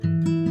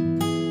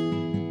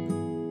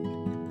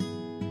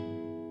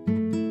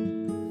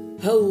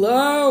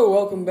Hello,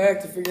 welcome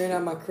back to Figuring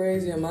Out My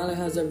Crazy. Amanda,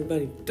 how's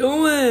everybody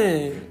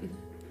doing?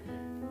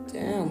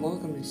 Damn,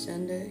 welcome to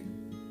Sunday.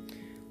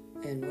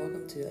 And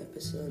welcome to an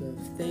episode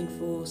of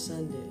Thankful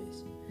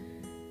Sundays.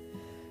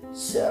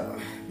 So,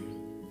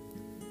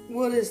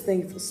 what is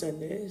Thankful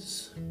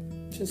Sundays?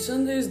 Since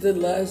Sunday is the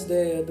last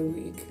day of the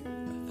week,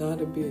 I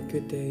thought it'd be a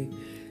good day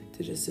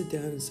to just sit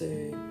down and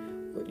say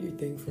what you're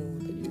thankful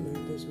that you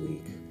learned this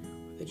week,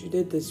 that you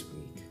did this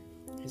week.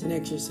 It's an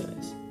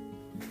exercise.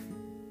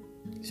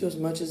 So as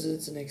much as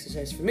it's an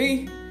exercise for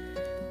me,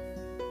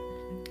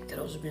 it could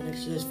also be an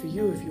exercise for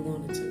you if you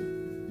wanted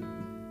to.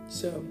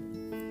 So,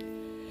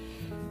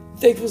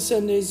 Thankful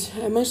Sundays.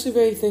 I'm actually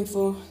very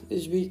thankful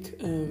this week.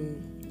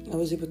 I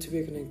was able to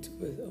reconnect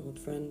with old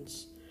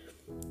friends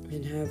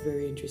and have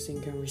very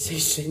interesting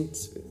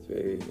conversations with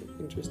very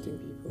interesting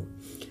people.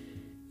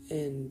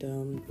 And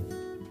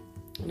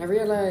I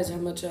realized how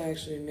much I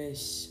actually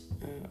miss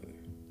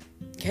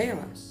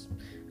chaos,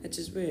 which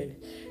is weird.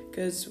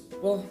 Because,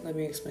 well, let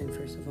me explain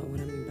first of all what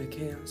I mean by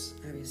chaos.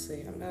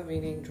 Obviously, I'm not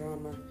meaning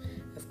drama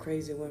of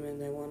crazy women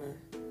that want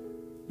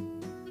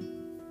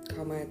to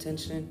call my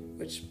attention.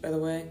 Which, by the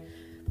way,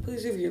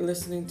 please, if you're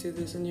listening to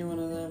this and you're one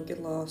of them,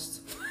 get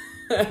lost.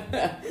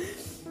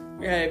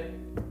 Right.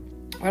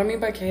 What I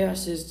mean by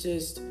chaos is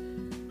just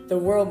the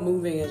world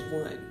moving as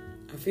one.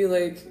 I feel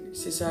like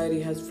society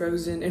has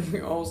frozen and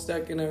we're all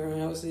stuck in our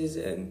houses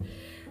and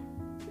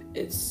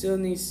it still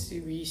needs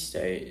to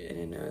restart, and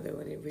I know that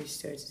when it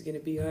restarts it's going to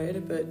be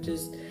hard, but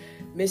just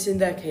missing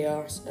that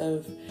chaos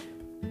of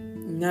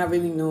not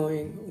really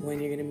knowing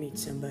when you're going to meet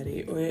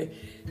somebody, or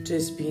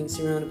just being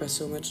surrounded by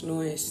so much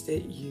noise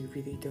that you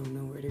really don't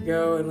know where to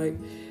go, and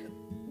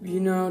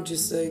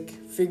just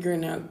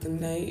figuring out the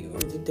night or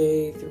the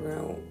day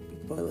throughout,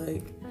 but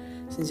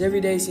since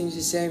every day seems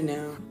the same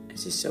now,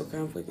 it's just so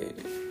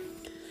complicated.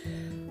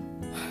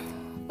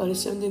 But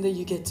it's something that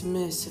you get to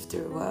miss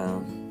after a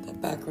while.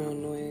 That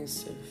background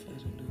noise of,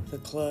 the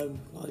club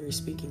while you're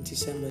speaking to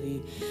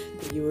somebody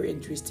that you were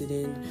interested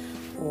in,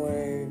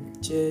 or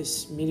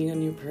just meeting a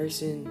new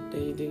person that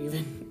you didn't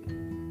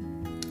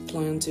even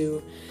plan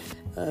to,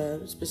 a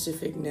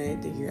specific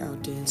night that you're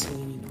out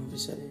dancing and all of a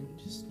sudden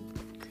just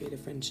create a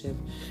friendship,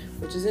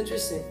 which is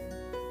interesting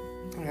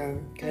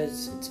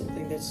because it's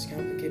something that's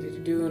complicated to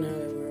do now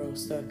that we're all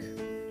stuck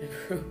in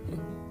a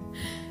room.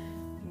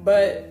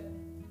 But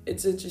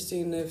it's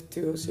interesting enough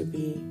to also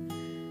be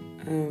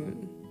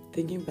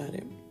thinking about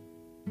it.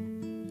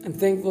 I'm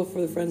thankful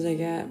for the friends I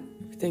got.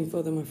 I'm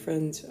thankful that my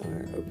friends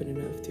are open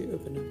enough to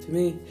open up to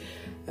me.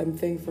 I'm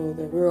thankful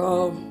that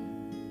or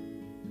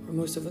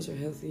most of us are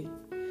healthy.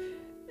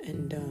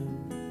 And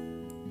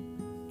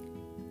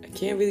I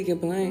can't really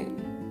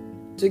complain.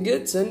 It's a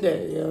good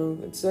Sunday, yo.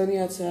 It's sunny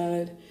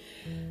outside.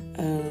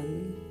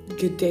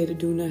 Good day to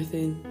do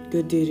nothing.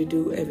 Good day to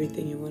do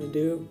everything you want to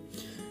do.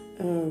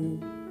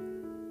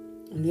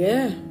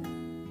 Yeah,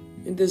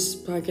 and this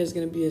podcast is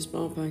going to be a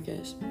small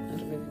podcast. I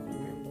don't really want to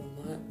ramble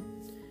a lot.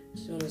 I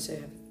just want to say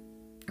have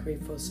a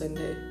grateful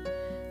Sunday.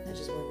 I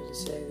just wanted to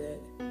say that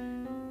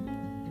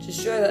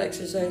just try the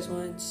exercise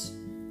once.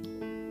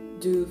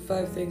 Do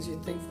 5 things you're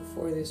thankful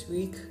for this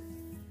week.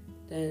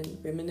 Then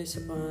reminisce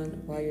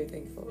upon why you're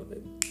thankful of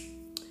it.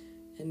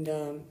 And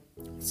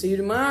see you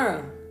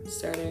tomorrow.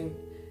 Starting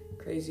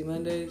Crazy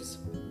Mondays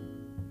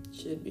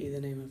should be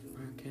the name of the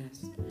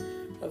podcast.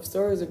 Of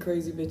stories of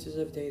crazy bitches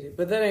I've dated.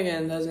 But then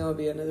again, that's going to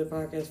be another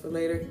podcast for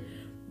later.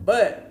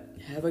 But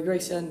have a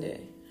great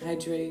Sunday.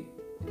 Hydrate.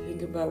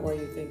 Think about why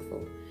you're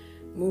thankful.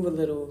 Move a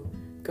little.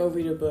 Go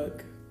read a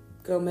book.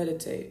 Go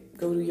meditate.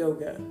 Go do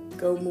yoga.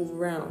 Go move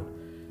around.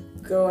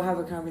 Go have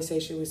a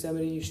conversation with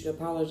somebody you should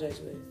apologize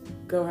with.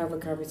 Go have a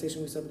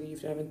conversation with somebody you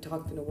haven't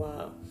talked in a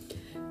while.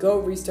 Go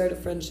restart a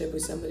friendship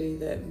with somebody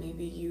that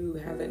maybe you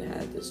haven't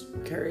had this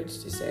courage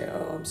to say,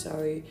 oh, I'm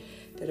sorry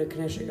that a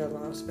connection got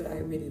lost, but I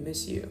really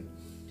miss you.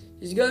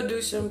 Just go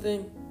do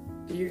something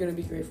that you're going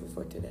to be grateful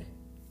for today.